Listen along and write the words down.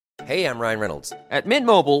Hey, I'm Ryan Reynolds. At Mint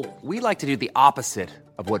Mobile, we like to do the opposite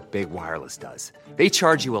of what Big Wireless does. They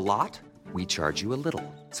charge you a lot, we charge you a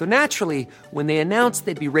little. So naturally, when they announced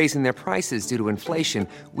they'd be raising their prices due to inflation,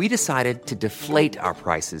 we decided to deflate our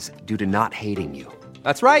prices due to not hating you.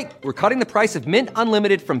 That's right. We're cutting the price of Mint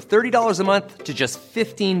Unlimited from $30 a month to just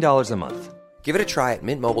 $15 a month. Give it a try at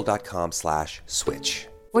mintmobile.com/switch.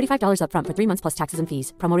 $45 up front for 3 months plus taxes and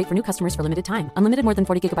fees. Promo rate for new customers for limited time. Unlimited more than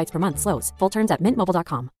 40 gigabytes per month. Slows full terms at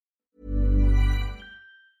mintmobile.com.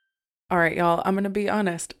 All right, y'all, I'm going to be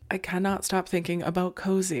honest. I cannot stop thinking about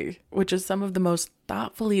Cozy, which is some of the most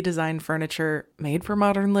thoughtfully designed furniture made for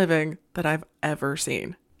modern living that I've ever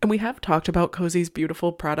seen. And we have talked about Cozy's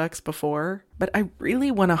beautiful products before, but I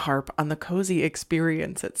really want to harp on the Cozy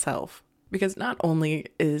experience itself. Because not only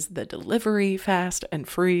is the delivery fast and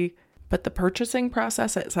free, but the purchasing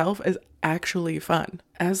process itself is actually fun.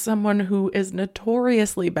 As someone who is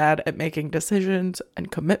notoriously bad at making decisions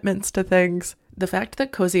and commitments to things, the fact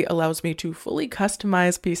that Cozy allows me to fully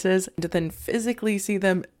customize pieces and then physically see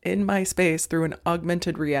them in my space through an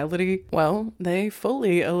augmented reality, well, they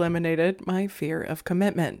fully eliminated my fear of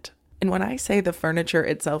commitment. And when I say the furniture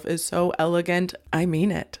itself is so elegant, I mean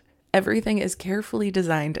it. Everything is carefully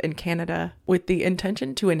designed in Canada with the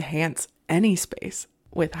intention to enhance any space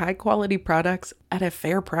with high-quality products at a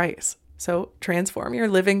fair price. So transform your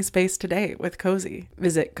living space today with Cozy.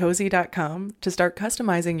 Visit cozy.com to start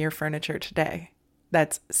customizing your furniture today.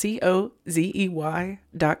 That's COZEY.com.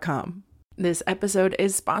 This episode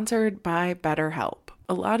is sponsored by BetterHelp.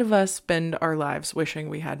 A lot of us spend our lives wishing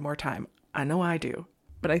we had more time. I know I do.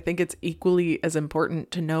 But I think it's equally as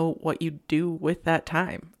important to know what you do with that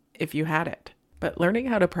time, if you had it. But learning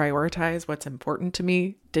how to prioritize what's important to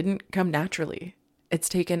me didn't come naturally. It's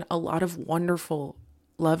taken a lot of wonderful,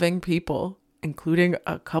 loving people, including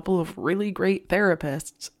a couple of really great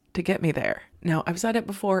therapists, to get me there. Now, I've said it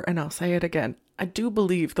before and I'll say it again. I do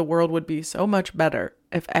believe the world would be so much better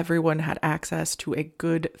if everyone had access to a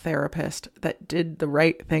good therapist that did the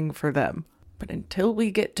right thing for them. But until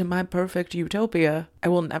we get to my perfect utopia, I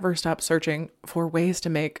will never stop searching for ways to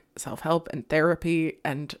make self-help and therapy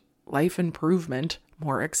and life improvement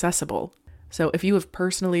more accessible. So if you have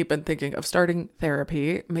personally been thinking of starting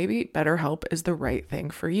therapy, maybe BetterHelp is the right thing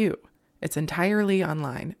for you. It's entirely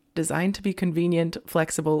online, designed to be convenient,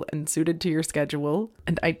 flexible, and suited to your schedule.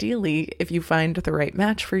 And ideally, if you find the right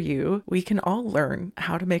match for you, we can all learn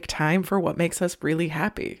how to make time for what makes us really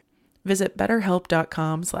happy. Visit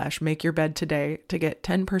betterhelp.com/makeyourbed today to get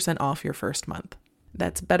 10% off your first month.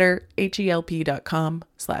 That's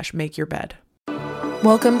betterhelp.com/makeyourbed.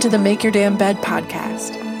 Welcome to the Make Your Damn Bed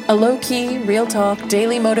podcast. A low-key, real-talk,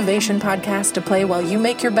 daily motivation podcast to play while you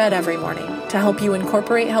make your bed every morning to help you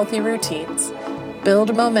incorporate healthy routines,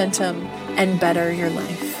 build momentum, and better your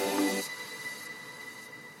life.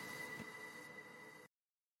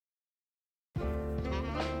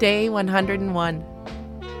 Day 101.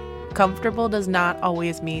 Comfortable does not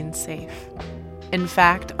always mean safe. In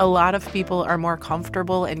fact, a lot of people are more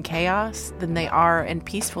comfortable in chaos than they are in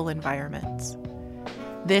peaceful environments.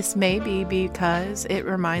 This may be because it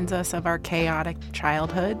reminds us of our chaotic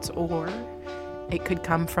childhoods, or it could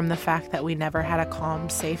come from the fact that we never had a calm,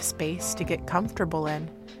 safe space to get comfortable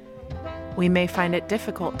in. We may find it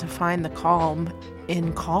difficult to find the calm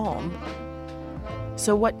in calm.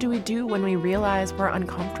 So what do we do when we realize we're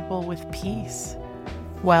uncomfortable with peace?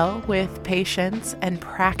 Well, with patience and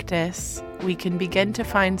practice, we can begin to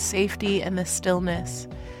find safety in the stillness.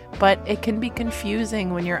 But it can be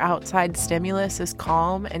confusing when your outside stimulus is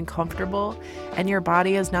calm and comfortable and your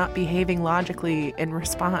body is not behaving logically in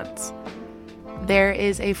response. There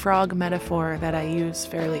is a frog metaphor that I use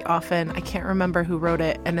fairly often. I can't remember who wrote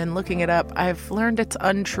it, and in looking it up, I've learned it's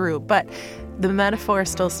untrue, but the metaphor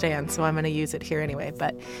still stands, so I'm going to use it here anyway.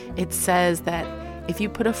 But it says that if you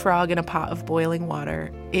put a frog in a pot of boiling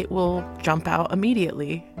water, it will jump out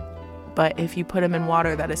immediately. But if you put him in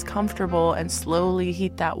water that is comfortable and slowly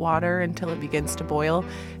heat that water until it begins to boil,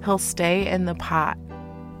 he'll stay in the pot.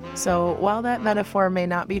 So while that metaphor may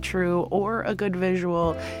not be true or a good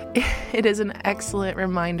visual, it is an excellent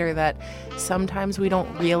reminder that sometimes we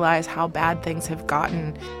don't realize how bad things have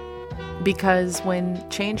gotten, because when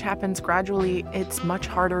change happens gradually, it's much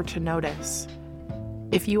harder to notice.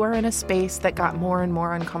 If you are in a space that got more and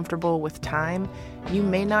more uncomfortable with time, you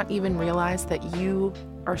may not even realize that you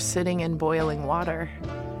are sitting in boiling water.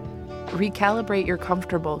 Recalibrate your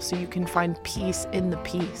comfortable so you can find peace in the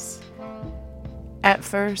peace. At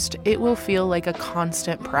first, it will feel like a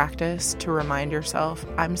constant practice to remind yourself,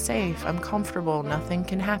 I'm safe, I'm comfortable, nothing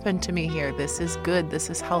can happen to me here, this is good,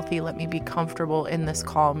 this is healthy, let me be comfortable in this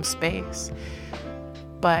calm space.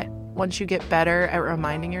 But once you get better at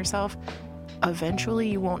reminding yourself, eventually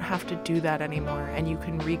you won't have to do that anymore, and you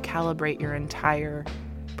can recalibrate your entire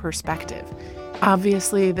perspective.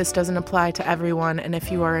 Obviously, this doesn't apply to everyone, and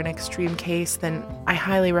if you are an extreme case, then I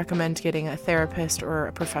highly recommend getting a therapist or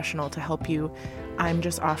a professional to help you. I'm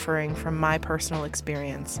just offering from my personal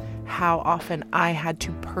experience how often I had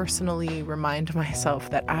to personally remind myself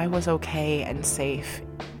that I was okay and safe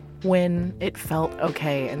when it felt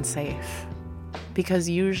okay and safe. Because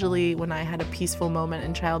usually when I had a peaceful moment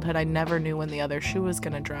in childhood, I never knew when the other shoe was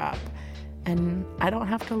going to drop. And I don't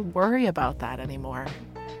have to worry about that anymore.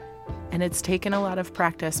 And it's taken a lot of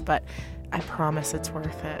practice, but I promise it's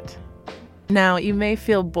worth it. Now, you may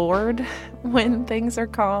feel bored when things are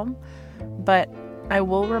calm, but I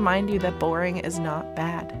will remind you that boring is not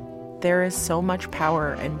bad. There is so much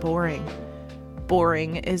power in boring.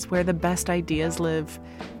 Boring is where the best ideas live.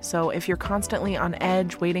 So if you're constantly on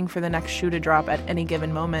edge waiting for the next shoe to drop at any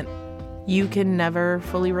given moment, you can never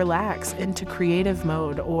fully relax into creative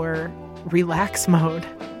mode or relax mode.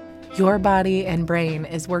 Your body and brain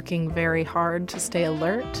is working very hard to stay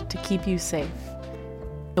alert to keep you safe.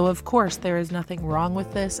 So of course there is nothing wrong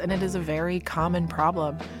with this, and it is a very common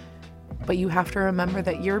problem. But you have to remember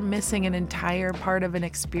that you're missing an entire part of an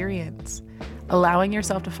experience. Allowing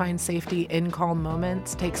yourself to find safety in calm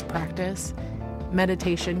moments takes practice.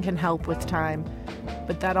 Meditation can help with time,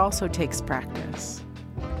 but that also takes practice.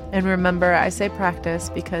 And remember, I say practice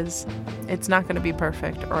because it's not going to be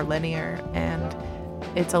perfect or linear, and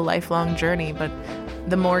it's a lifelong journey, but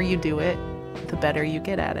the more you do it, the better you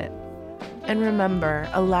get at it. And remember,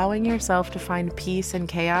 allowing yourself to find peace in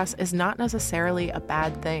chaos is not necessarily a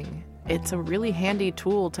bad thing. It's a really handy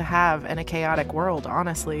tool to have in a chaotic world,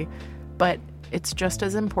 honestly, but it's just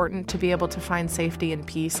as important to be able to find safety and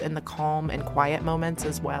peace in the calm and quiet moments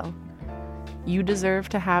as well. You deserve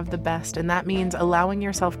to have the best, and that means allowing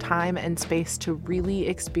yourself time and space to really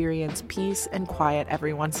experience peace and quiet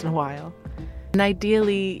every once in a while. And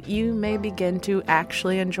ideally, you may begin to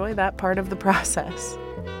actually enjoy that part of the process.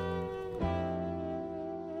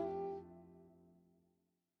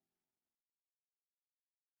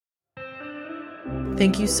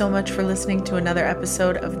 Thank you so much for listening to another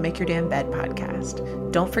episode of Make Your Damn Bed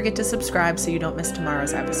podcast. Don't forget to subscribe so you don't miss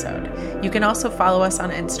tomorrow's episode. You can also follow us on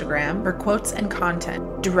Instagram for quotes and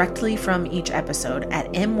content directly from each episode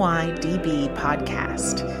at MYDB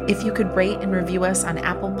Podcast. If you could rate and review us on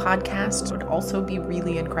Apple Podcasts, it would also be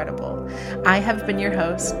really incredible. I have been your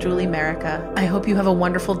host, Julie Merica. I hope you have a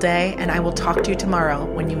wonderful day, and I will talk to you tomorrow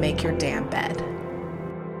when you make your damn bed.